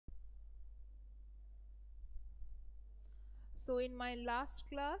So in my last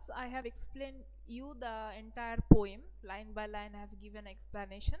class I have explained you the entire poem line by line. I have given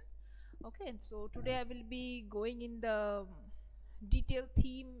explanation. Okay, so today I will be going in the detailed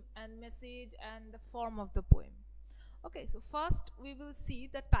theme and message and the form of the poem. Okay, so first we will see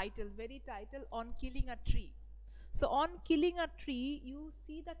the title, very title, On Killing a Tree. So on killing a tree, you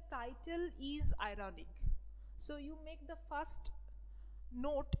see the title is ironic. So you make the first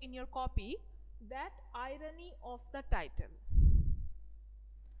note in your copy, that irony of the title.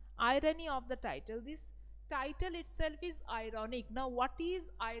 Irony of the title. This title itself is ironic. Now what is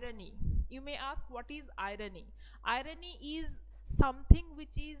irony? You may ask, what is irony? Irony is something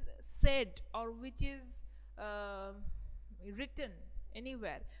which is said or which is written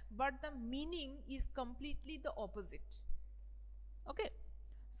anywhere, but the meaning is completely the opposite. Okay,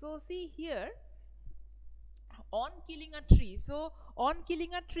 so see here, on killing a tree. So on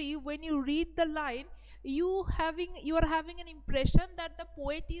killing a tree, when you read the line, you are having an impression that the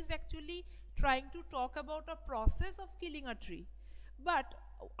poet is actually trying to talk about a process of killing a tree. But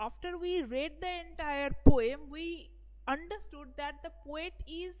after we read the entire poem, we understood that the poet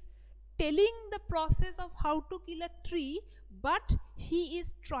is telling the process of how to kill a tree, but he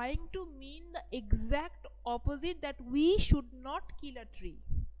is trying to mean the exact opposite, that we should not kill a tree.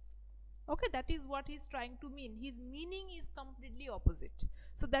 Okay, that is what he's trying to mean. His meaning is completely opposite.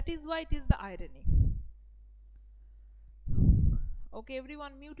 So that is why it is the irony. Okay,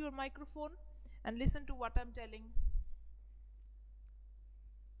 everyone mute your microphone and listen to what I'm telling.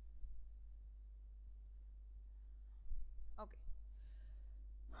 Okay.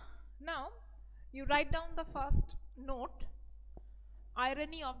 Now you write down the first note,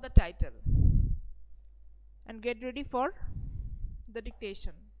 irony of the title, and get ready for the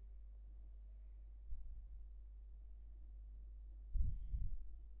dictation.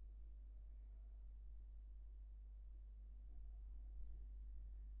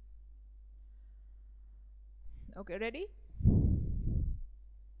 Okay, ready?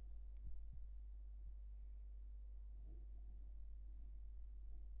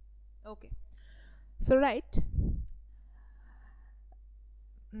 Okay, so right,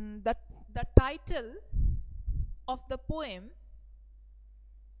 the title of the poem,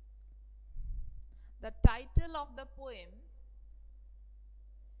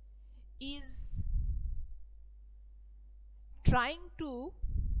 is trying to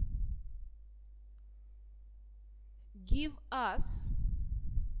give us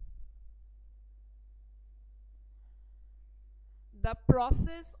the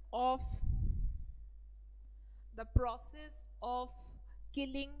process of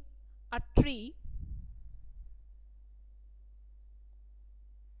killing a tree,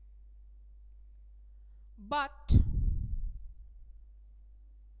 but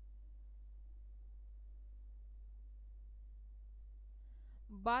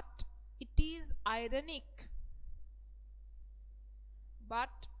it is ironic,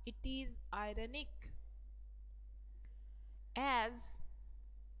 as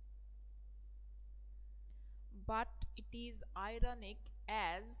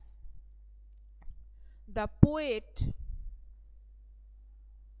the poet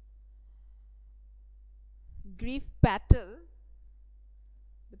Grief Patel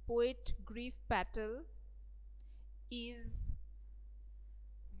is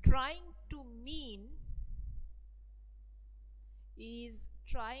trying to mean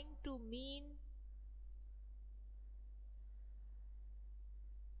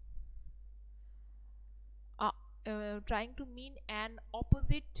an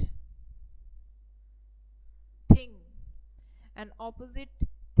opposite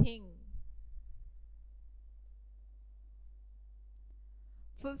thing,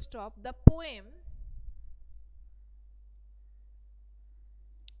 full stop. The poem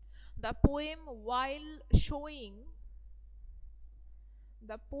while showing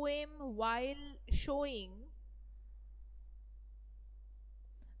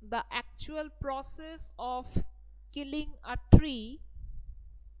the actual process of killing a tree,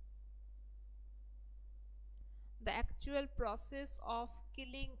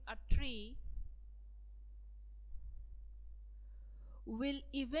 will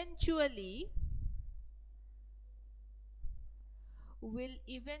eventually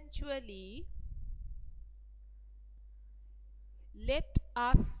let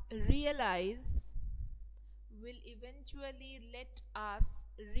us realize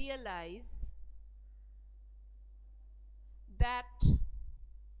that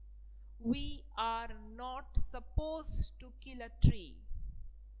we are not supposed to kill a tree,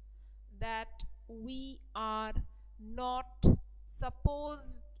 that we are not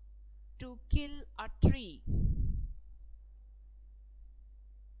supposed to kill a tree.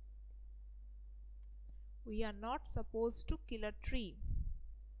 We are not supposed to kill a tree.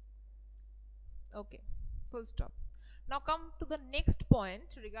 Okay, full stop. Now come to the next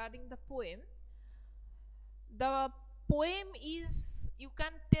point regarding the poem. The poem is, you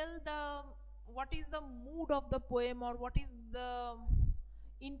can tell the what is the mood of the poem, or what is the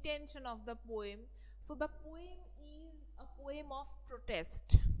intention of the poem. So the poem is a poem of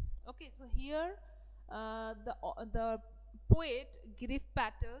protest. Okay, so here the poet Girish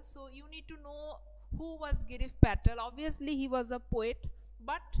Patel. So you need to know who was Girish Patel. Obviously he was a poet,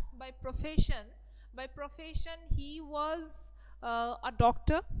 but by profession he was a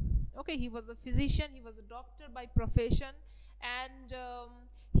doctor. Okay, he was a physician, he was a doctor by profession, and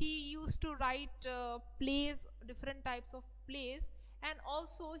he used to write plays, different types of plays, and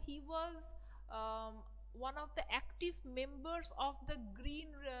also he was um, one of the active members of the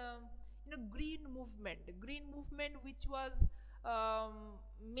green movement which was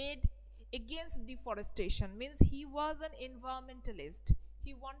made against deforestation. Means he was an environmentalist.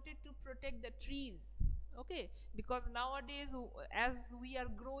 He wanted to protect the trees. Okay, because nowadays, as we are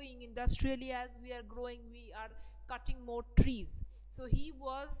growing industrially, as we are growing, we are cutting more trees. So he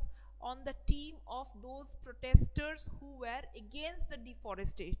was on the team of those protesters who were against the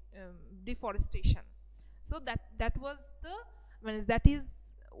deforestation. So that was the, that is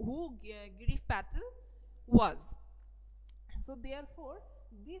who Girish Patel was. So therefore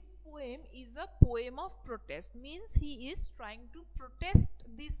this poem is a poem of protest. Means he is trying to protest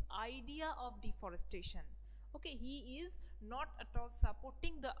this idea of deforestation. Okay, he is not at all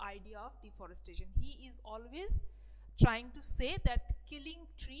supporting the idea of deforestation. He is always trying to say that killing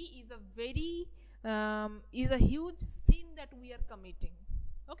tree is a very is a huge sin that we are committing.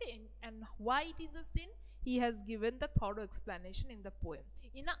 Okay, and why it is a sin, he has given the thorough explanation in the poem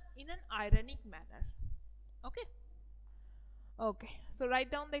in an ironic manner. Okay. Okay, so write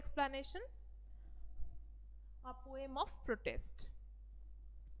down the explanation. A poem of protest.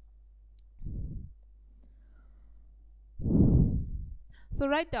 So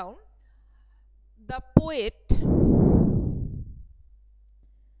write down the poet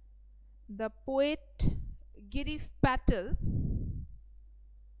Girish Patel.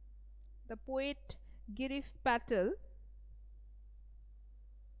 The poet Girish Patel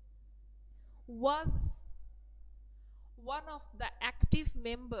was one of the active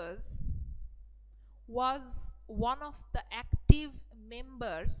members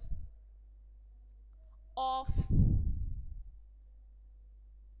of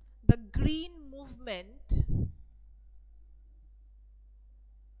the green movement,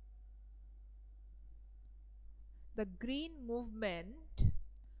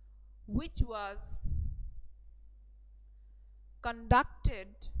 which was conducted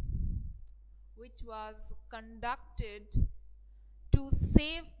to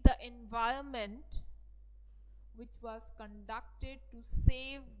save the environment,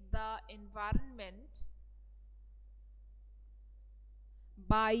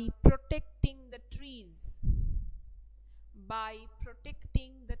 by protecting the trees.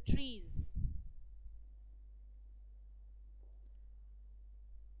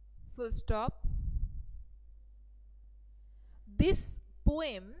 Full stop. This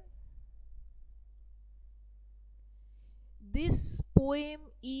poem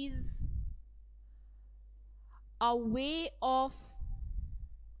is a way of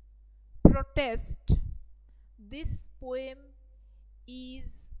protest. This poem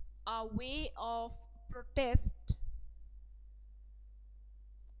is a way of protest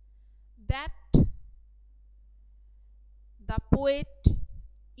that the poet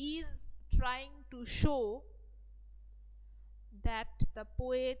is trying to show,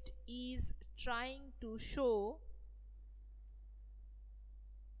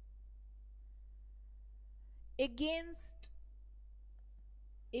 against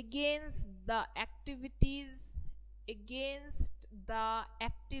the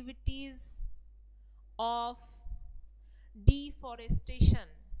activities of deforestation.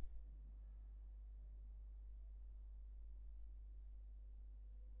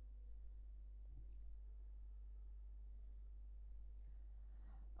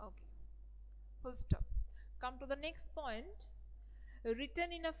 Okay, full stop. Come to the next point,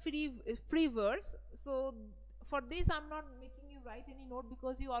 written in a free verse. So for this I'm not making you write any note,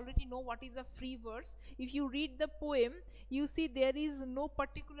 because you already know what is a free verse. If you read the poem, you see there is no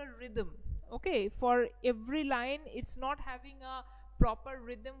particular rhythm. Okay, for every line it's not having a proper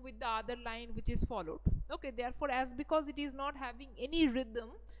rhythm with the other line which is followed. Okay, therefore, as because it is not having any rhythm,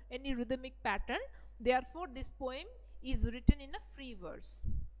 any rhythmic pattern, therefore this poem is written in a free verse.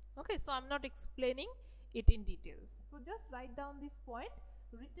 Okay, so I'm not explaining it in detail. So just write down this point,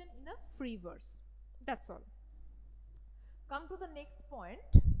 written in a free verse. That's all. Come to the next point,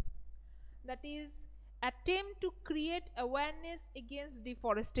 that is attempt to create awareness against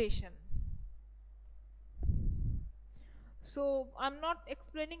deforestation. So I'm not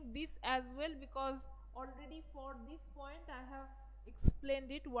explaining this as well, because already for this point I have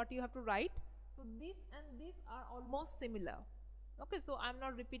explained it what you have to write. So this and this are almost similar. Okay, so I'm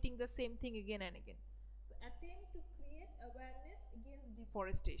not repeating the same thing again and again. So attempt to create awareness against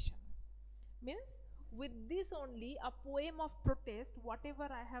deforestation means, with this only a poem of protest, whatever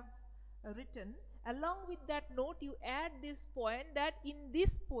I have written, along with that note you add this point, that in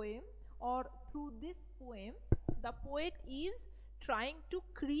this poem or through this poem the poet is trying to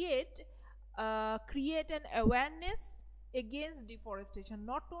create an awareness against deforestation.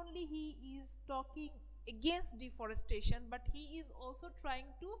 Not only he is talking against deforestation, but he is also trying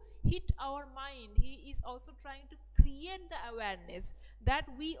to hit our mind. He is also trying to create the awareness that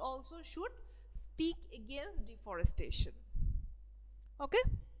we also should speak against deforestation. Okay.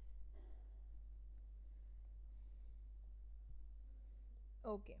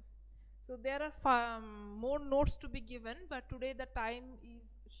 Okay, so there are more notes to be given, but today the time is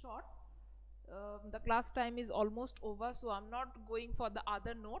short. The class time is almost over, so I'm not going for the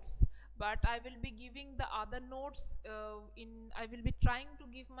other notes, but I will be giving the other notes I will be trying to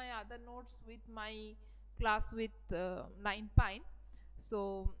give my other notes with my class with 9 Pine.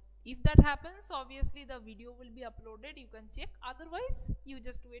 So if that happens, obviously the video will be uploaded, you can check. Otherwise you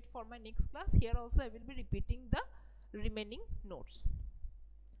just wait for my next class. Here also I will be repeating the remaining notes.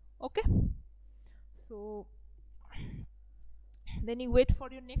 Okay, so then you wait for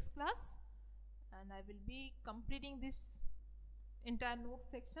your next class, and I will be completing this entire note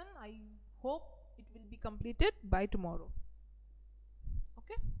section. I hope it will be completed by tomorrow.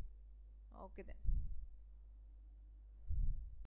 Okay, okay then.